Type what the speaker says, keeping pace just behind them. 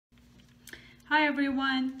Hi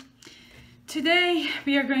everyone. Today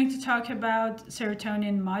we are going to talk about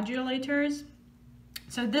serotonin modulators.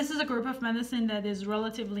 So this is a group of medicine that is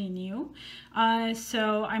relatively new.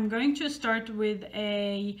 So I'm going to start with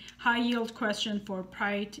a high yield question for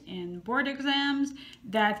PRITE and board exams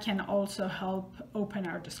that can also help open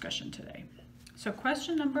our discussion today. So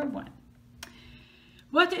question number 1.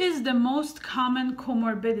 What is the most common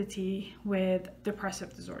comorbidity with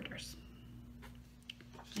depressive disorders?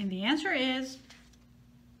 And the answer is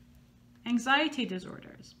anxiety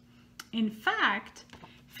disorders. In fact,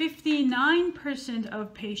 59%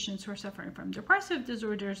 of patients who are suffering from depressive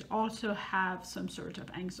disorders also have some sort of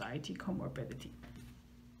anxiety comorbidity.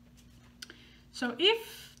 So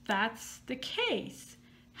if that's the case,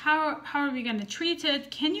 how are we going to treat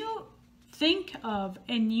it? Can you think of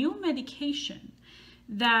a new medication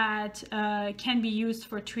that can be used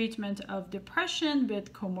for treatment of depression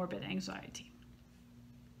with comorbid anxiety?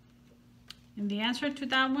 And the answer to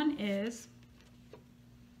that one is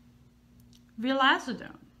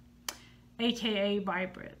Vilazodone, aka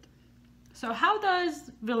Vibrid. So how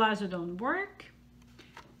does Vilazodone work?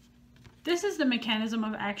 This is the mechanism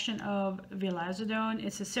of action of Vilazodone.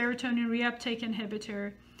 It's a serotonin reuptake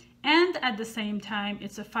inhibitor, and at the same time,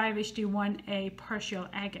 it's a 5-HT1A partial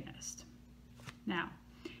agonist. Now,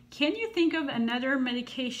 can you think of another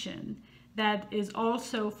medication that is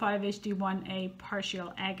also 5-HT1A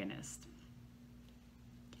partial agonist?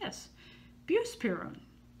 Yes, Bupropion.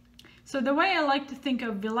 So the way I like to think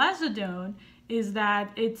of Vilazodone is that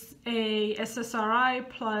it's a SSRI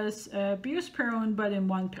plus Bupropion, but in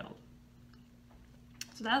one pill.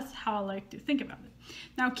 So that's how I like to think about it.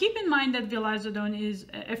 Now keep in mind that Vilazodone is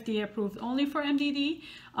FDA approved only for MDD,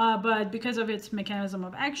 but because of its mechanism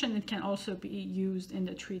of action, it can also be used in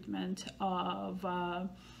the treatment of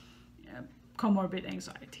comorbid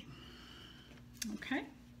anxiety. Okay.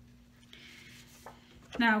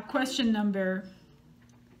 Now, question number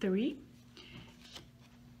 3.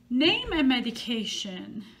 Name a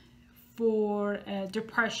medication for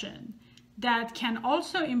depression that can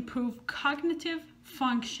also improve cognitive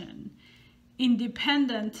function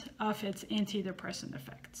independent of its antidepressant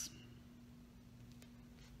effects.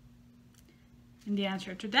 And the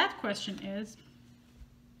answer to that question is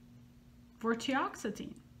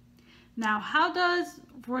Vortioxetine. Now, how does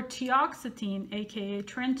Vortioxetine, aka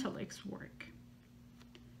Trintellix, work?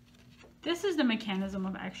 This is the mechanism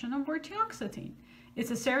of action of Vortioxetine.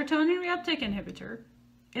 It's a serotonin reuptake inhibitor.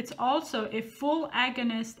 It's also a full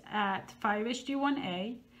agonist at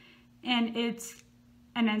 5-HT1A, and it's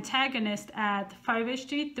an antagonist at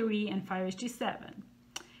 5-HT3 and 5-HT7.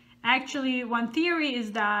 Actually, one theory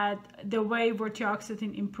is that the way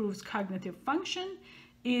Vortioxetine improves cognitive function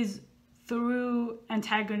is through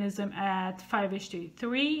antagonism at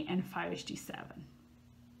 5-HT3 and 5-HT7.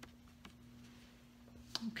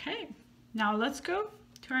 Okay. Now let's go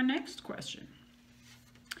to our next question.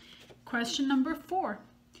 Question number 4.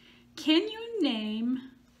 Can you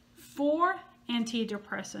name 4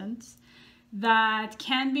 antidepressants that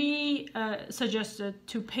can be suggested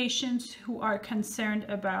to patients who are concerned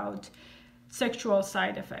about sexual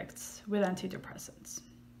side effects with antidepressants?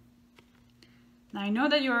 Now I know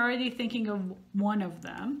that you're already thinking of one of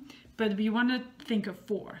them, but we want to think of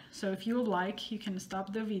 4. So if you would like, you can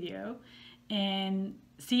stop the video and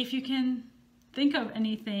see if you can think of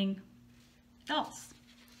anything else.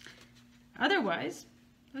 Otherwise,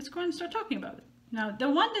 let's go and start talking about it. Now, the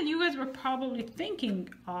one that you guys were probably thinking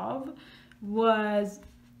of was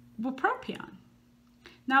Bupropion.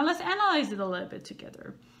 Now, let's analyze it a little bit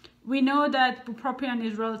together. We know that Bupropion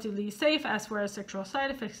is relatively safe as far as sexual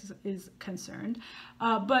side effects is concerned,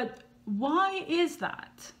 but why is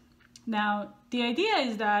that? Now, the idea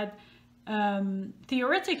is that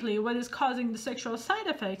theoretically, what is causing the sexual side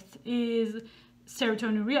effects is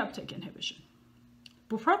serotonin reuptake inhibition.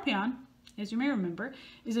 Bupropion, as you may remember,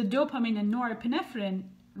 is a dopamine and norepinephrine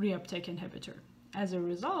reuptake inhibitor. As a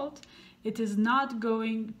result, it is not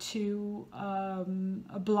going to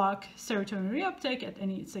block serotonin reuptake at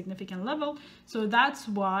any significant level, so that's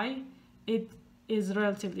why it is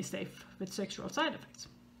relatively safe with sexual side effects.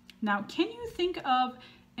 Now, can you think of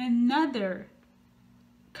another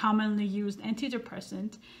commonly used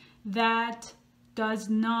antidepressant that does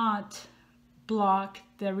not block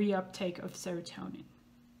the reuptake of serotonin?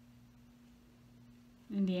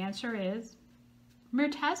 And the answer is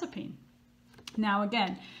Mirtazapine. Now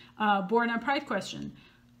again, board and PRITE question.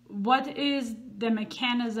 What is the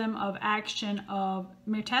mechanism of action of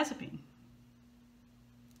Mirtazapine?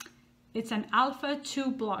 It's an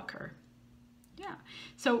alpha-2 blocker. Yeah.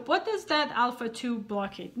 So what does that alpha-2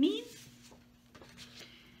 blockade mean?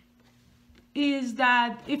 Is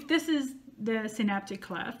that if this is the synaptic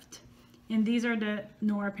cleft, and these are the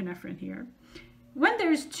norepinephrine here. When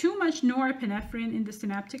there's too much norepinephrine in the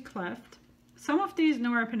synaptic cleft, some of these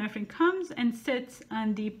norepinephrine comes and sits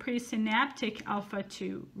on the presynaptic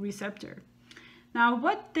alpha-2 receptor. Now,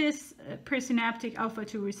 what this presynaptic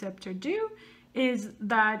alpha-2 receptor do is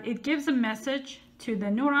that it gives a message to the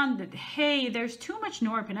neuron that, hey, there's too much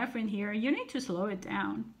norepinephrine here, you need to slow it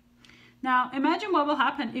down. Now, imagine what will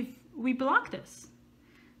happen if we block this.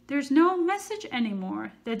 There's no message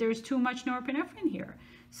anymore that there's too much norepinephrine here.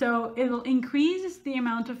 So it will increase the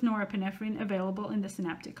amount of norepinephrine available in the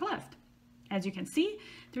synaptic cleft. As you can see,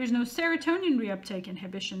 there is no serotonin reuptake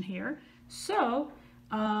inhibition here. So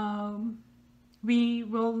we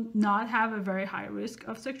will not have a very high risk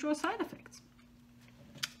of sexual side effects.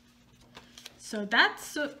 So that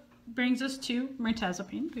brings us to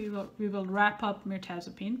mirtazapine. We will wrap up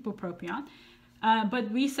mirtazapine, bupropion.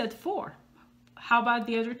 But we said 4. How about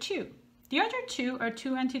the other 2? The other 2 are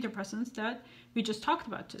 2 antidepressants that we just talked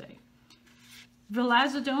about today.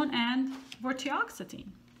 Vilazodone and Vortioxetine.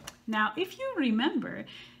 Now, if you remember,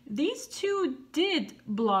 these 2 did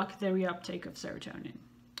block the reuptake of serotonin.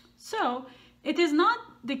 So it is not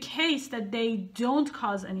the case that they don't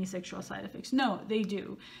cause any sexual side effects. No, they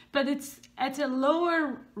do. But it's at a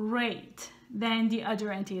lower rate than the other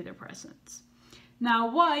antidepressants. Now,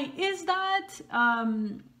 why is that?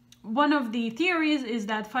 One of the theories is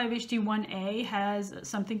that 5-HT1A has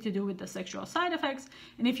something to do with the sexual side effects.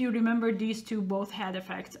 And if you remember, these 2 both had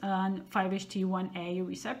effects on 5-HT1A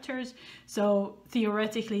receptors. So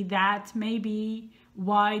theoretically, that may be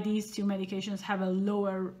why these 2 medications have a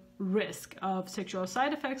lower risk of sexual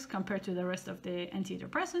side effects compared to the rest of the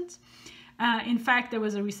antidepressants. In fact, there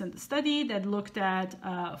was a recent study that looked at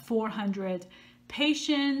 400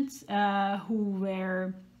 patients who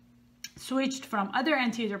were switched from other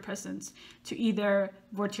antidepressants to either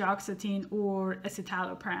vortioxetine or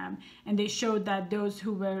escitalopram, and they showed that those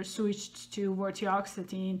who were switched to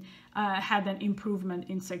vortioxetine had an improvement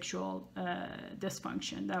in sexual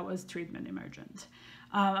dysfunction that was treatment emergent.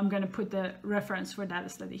 I'm going to put the reference for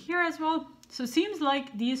that study here as well. So it seems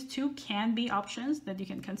like these 2 can be options that you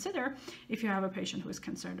can consider if you have a patient who is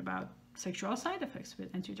concerned about sexual side effects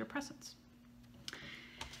with antidepressants.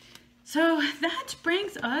 So that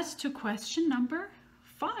brings us to question number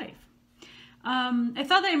 5. I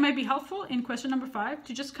thought that it might be helpful in question number 5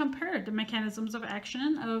 to just compare the mechanisms of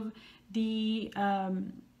action of the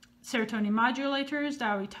serotonin modulators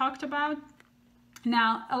that we talked about.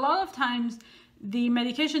 Now, a lot of times the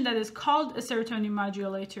medication that is called a serotonin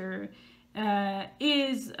modulator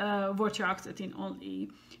is vortioxetine only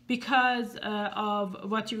because of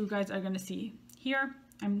what you guys are going to see here.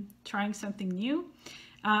 I'm trying something new.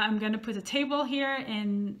 I'm going to put a table here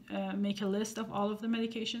and make a list of all of the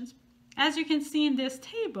medications. As you can see in this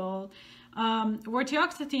table,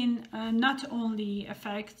 vortioxetine not only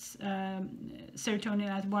affects serotonin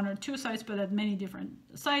at 1 or 2 sites, but at many different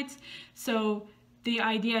sites. So the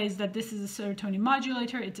idea is that this is a serotonin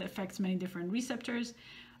modulator. It affects many different receptors.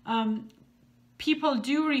 People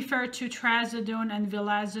do refer to Trazodone and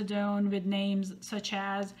Vilazodone with names such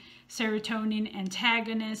as serotonin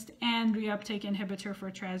antagonist and reuptake inhibitor for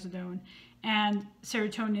Trazodone, and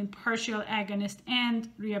serotonin partial agonist and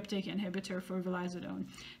reuptake inhibitor for Vilazodone.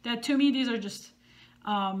 That, to me, these are just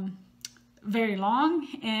very long,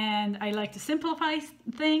 and I like to simplify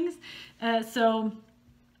things. So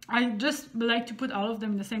I just like to put all of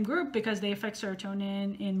them in the same group because they affect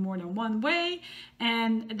serotonin in more than one way,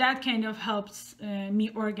 and that kind of helps me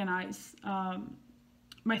organize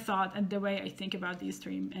my thought and the way I think about these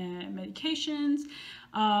 3 medications.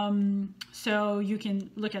 So you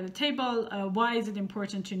can look at the table. Why is it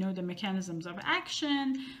important to know the mechanisms of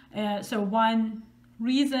action? So one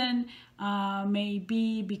reason may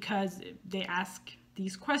be because they ask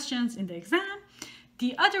these questions in the exam.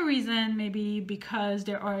 The other reason may be because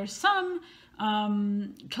there are some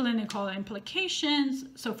clinical implications.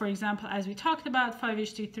 So for example, as we talked about,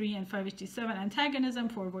 5-HT3 and 5-HT7 antagonism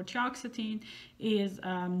for vortioxetine is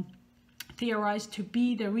theorized to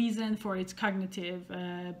be the reason for its cognitive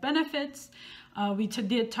benefits. We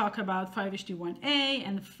did talk about 5-HT1A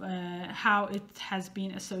and how it has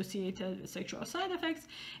been associated with sexual side effects,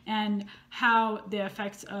 and how the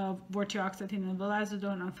effects of vortioxetine and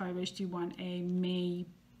vilazodone on 5-HT1A may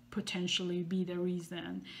potentially be the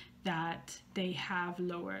reason that they have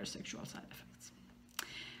lower sexual side effects.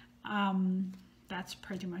 That's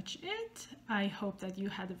pretty much it. I hope that you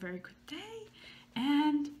had a very good day,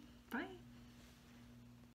 and